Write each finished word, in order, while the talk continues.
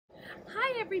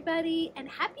everybody, and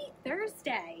happy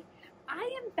Thursday.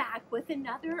 I am back with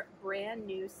another brand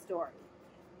new story.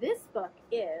 This book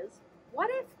is What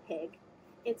If Pig?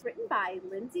 It's written by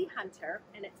Linzie Hunter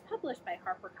and it's published by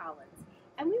HarperCollins.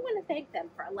 And we want to thank them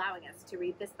for allowing us to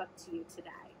read this book to you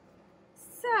today.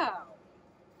 So,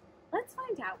 let's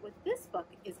find out what this book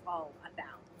is all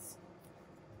about.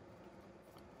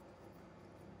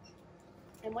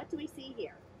 And what do we see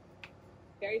here?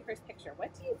 Very first picture.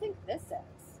 What do you think this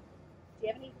is? Do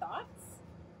you have any thoughts?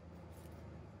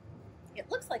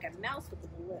 It looks like a mouse with a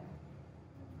balloon.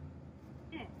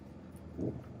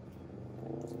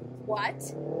 What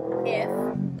if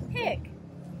pig?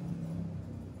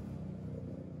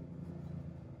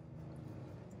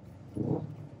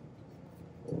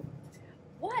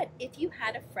 What if you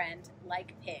had a friend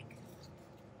like Pig?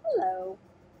 Hello.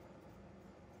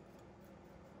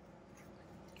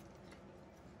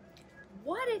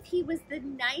 What if he was the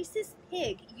nicest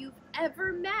pig you've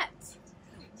ever met?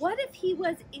 What if he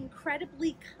was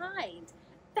incredibly kind,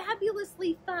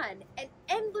 fabulously fun, and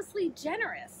endlessly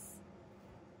generous?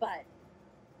 But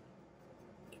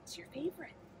it's your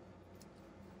favorite.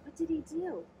 What did he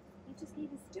do? He just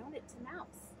gave his donut to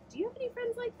Mouse. Do you have any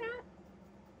friends like that?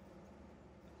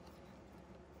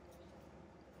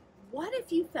 What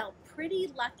if you felt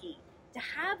pretty lucky to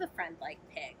have a friend like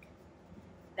Pig?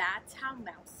 That's how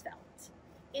Mouse felt.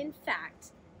 In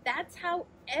fact, that's how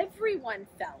everyone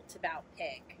felt about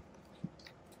Pig.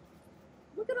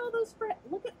 Look at all those friends.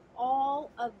 Look at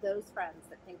all of those friends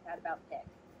that think that about Pig.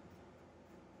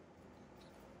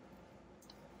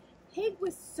 Pig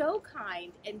was so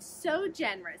kind and so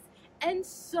generous and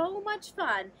so much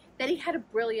fun that he had a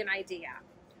brilliant idea.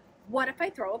 What if I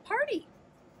throw a party?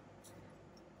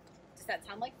 Does that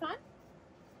sound like fun?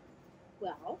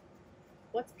 Well,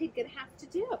 what's Pig gonna have to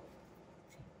do?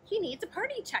 He needs a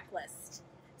party checklist.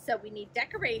 So we need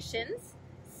decorations,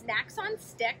 snacks on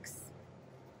sticks,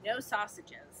 no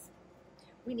sausages.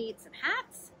 We need some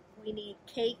hats, we need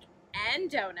cake and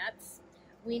donuts,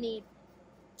 we need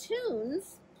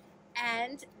tunes,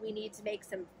 and we need to make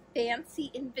some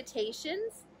fancy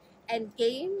invitations and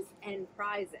games and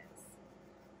prizes.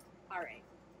 All right,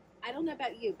 I don't know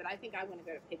about you, but I think I want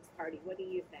to go to Pig's party. What do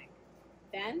you think?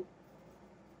 Ben?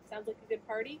 Sounds like a good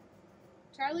party?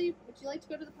 Charlie, would you like to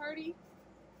go to the party?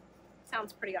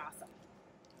 Sounds pretty awesome.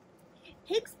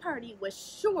 Pig's party was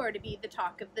sure to be the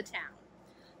talk of the town.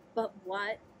 But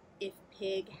what if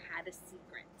Pig had a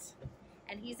secret?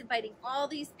 And he's inviting all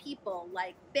these people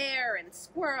like Bear and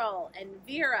Squirrel and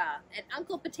Vera and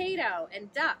Uncle Potato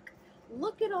and Duck.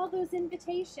 Look at all those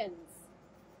invitations.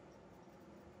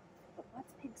 But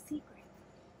what's Pig's secret?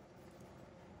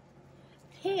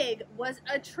 Pig was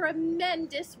a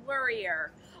tremendous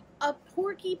worrier, a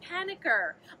porky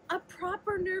panicker, a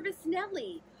proper nervous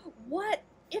Nelly. What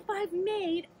if I've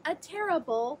made a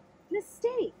terrible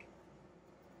mistake?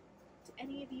 Do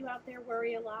any of you out there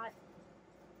worry a lot?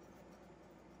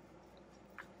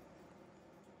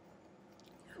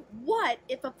 What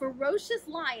if a ferocious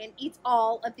lion eats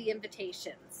all of the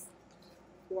invitations?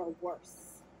 Or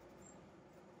worse.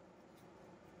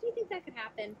 Do you think that could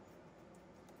happen?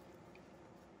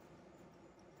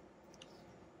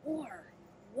 Or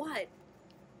what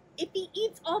if he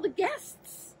eats all the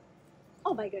guests?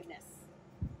 Oh my goodness.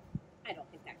 I don't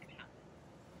think that could happen.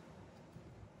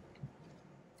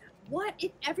 What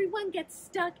if everyone gets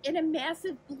stuck in a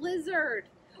massive blizzard?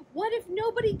 What if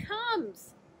nobody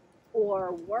comes?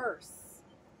 Or worse.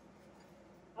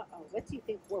 Uh-oh, what do you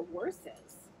think worse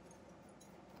is?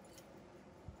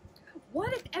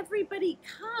 What if everybody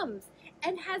comes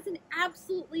and has an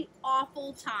absolutely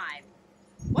awful time?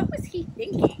 What was he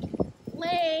thinking?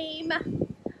 Lame.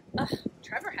 Ugh,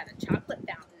 Trevor had a chocolate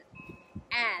fountain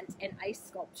and an ice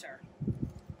sculpture.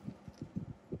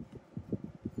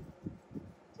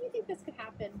 Do you think this could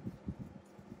happen?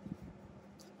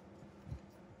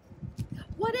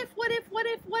 What if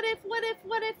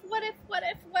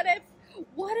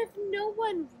no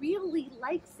one really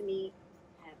likes me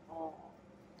at all?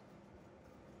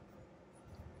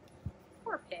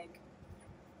 Poor Pig.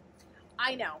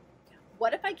 I know.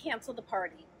 What if I cancel the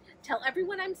party, tell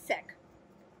everyone I'm sick,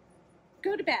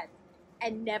 go to bed,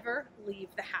 and never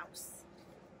leave the house?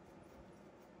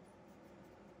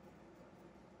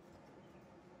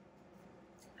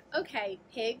 Okay,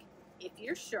 Pig, if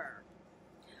you're sure.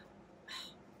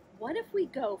 What if we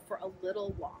go for a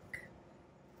little walk?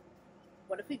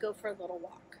 What if we go for a little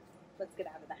walk? Let's get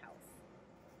out of the house.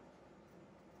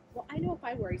 Well, I know if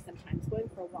I worry sometimes, going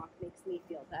for a walk makes me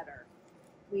feel better.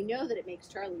 We know that it makes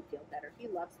Charlie feel better. He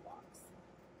loves walks.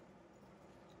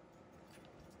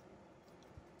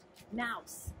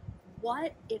 Mouse,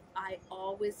 what if I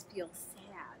always feel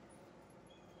sad?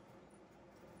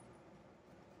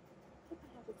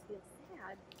 this feels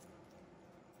sad.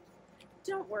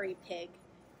 Don't worry, Pig.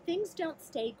 Things don't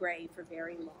stay gray for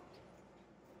very long.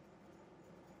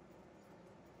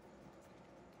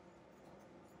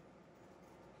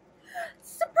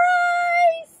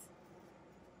 Surprise!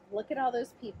 Look at all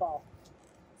those people.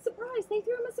 Surprise, they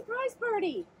threw him a surprise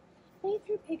party. They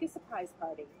threw Pig a surprise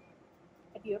party.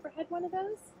 Have you ever had one of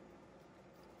those?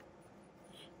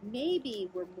 Maybe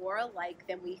we're more alike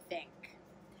than we think.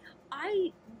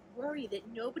 I worry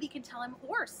that nobody can tell I'm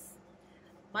horse.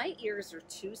 My ears are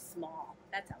too small.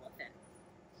 That's elephant.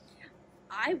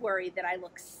 I worry that I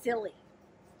look silly.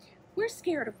 We're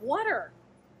scared of water.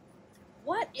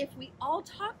 What if we all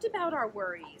talked about our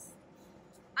worries?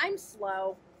 I'm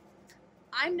slow.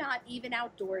 I'm not even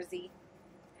outdoorsy.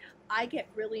 I get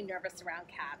really nervous around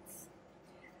cats.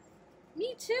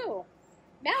 Me too.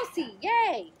 Mousy,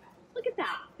 yay! Look at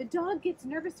that. The dog gets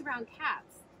nervous around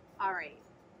cats. All right.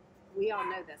 We all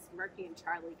know this. Murky and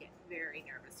Charlie get very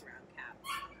nervous around cats.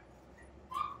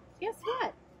 Guess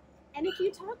what? And if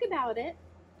you talk about it,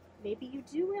 maybe you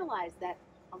do realize that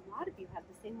a lot of you have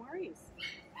the same worries.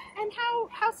 And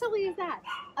how silly is that?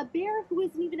 A bear who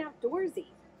isn't even outdoorsy.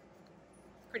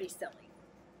 Pretty silly.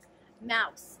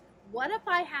 Mouse, what if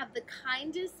I have the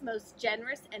kindest, most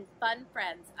generous, and fun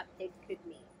friends a pig could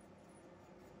meet?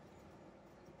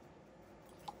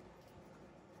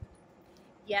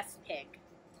 Yes, Pig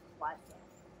was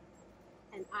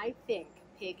it. And I think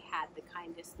Pig had the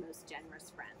kindest, most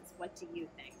generous friends. What do you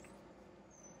think?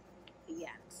 The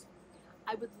end.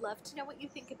 I would love to know what you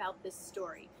think about this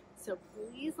story, so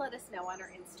please let us know on our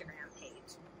Instagram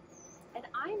page. And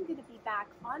I'm going to be back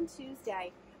on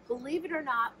Tuesday, believe it or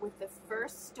not, with the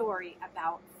first story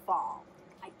about fall.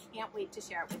 I can't wait to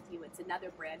share it with you. It's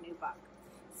another brand new book.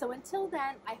 So until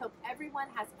then, I hope everyone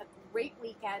has a great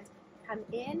weekend. Come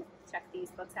in, check these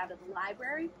books out at the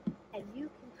library, and you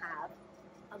can have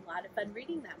a lot of fun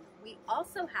reading them. We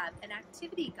also have an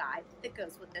activity guide that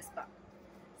goes with this book.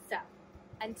 So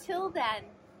until then,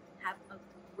 have a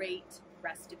great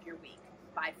rest of your week.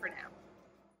 Bye for now.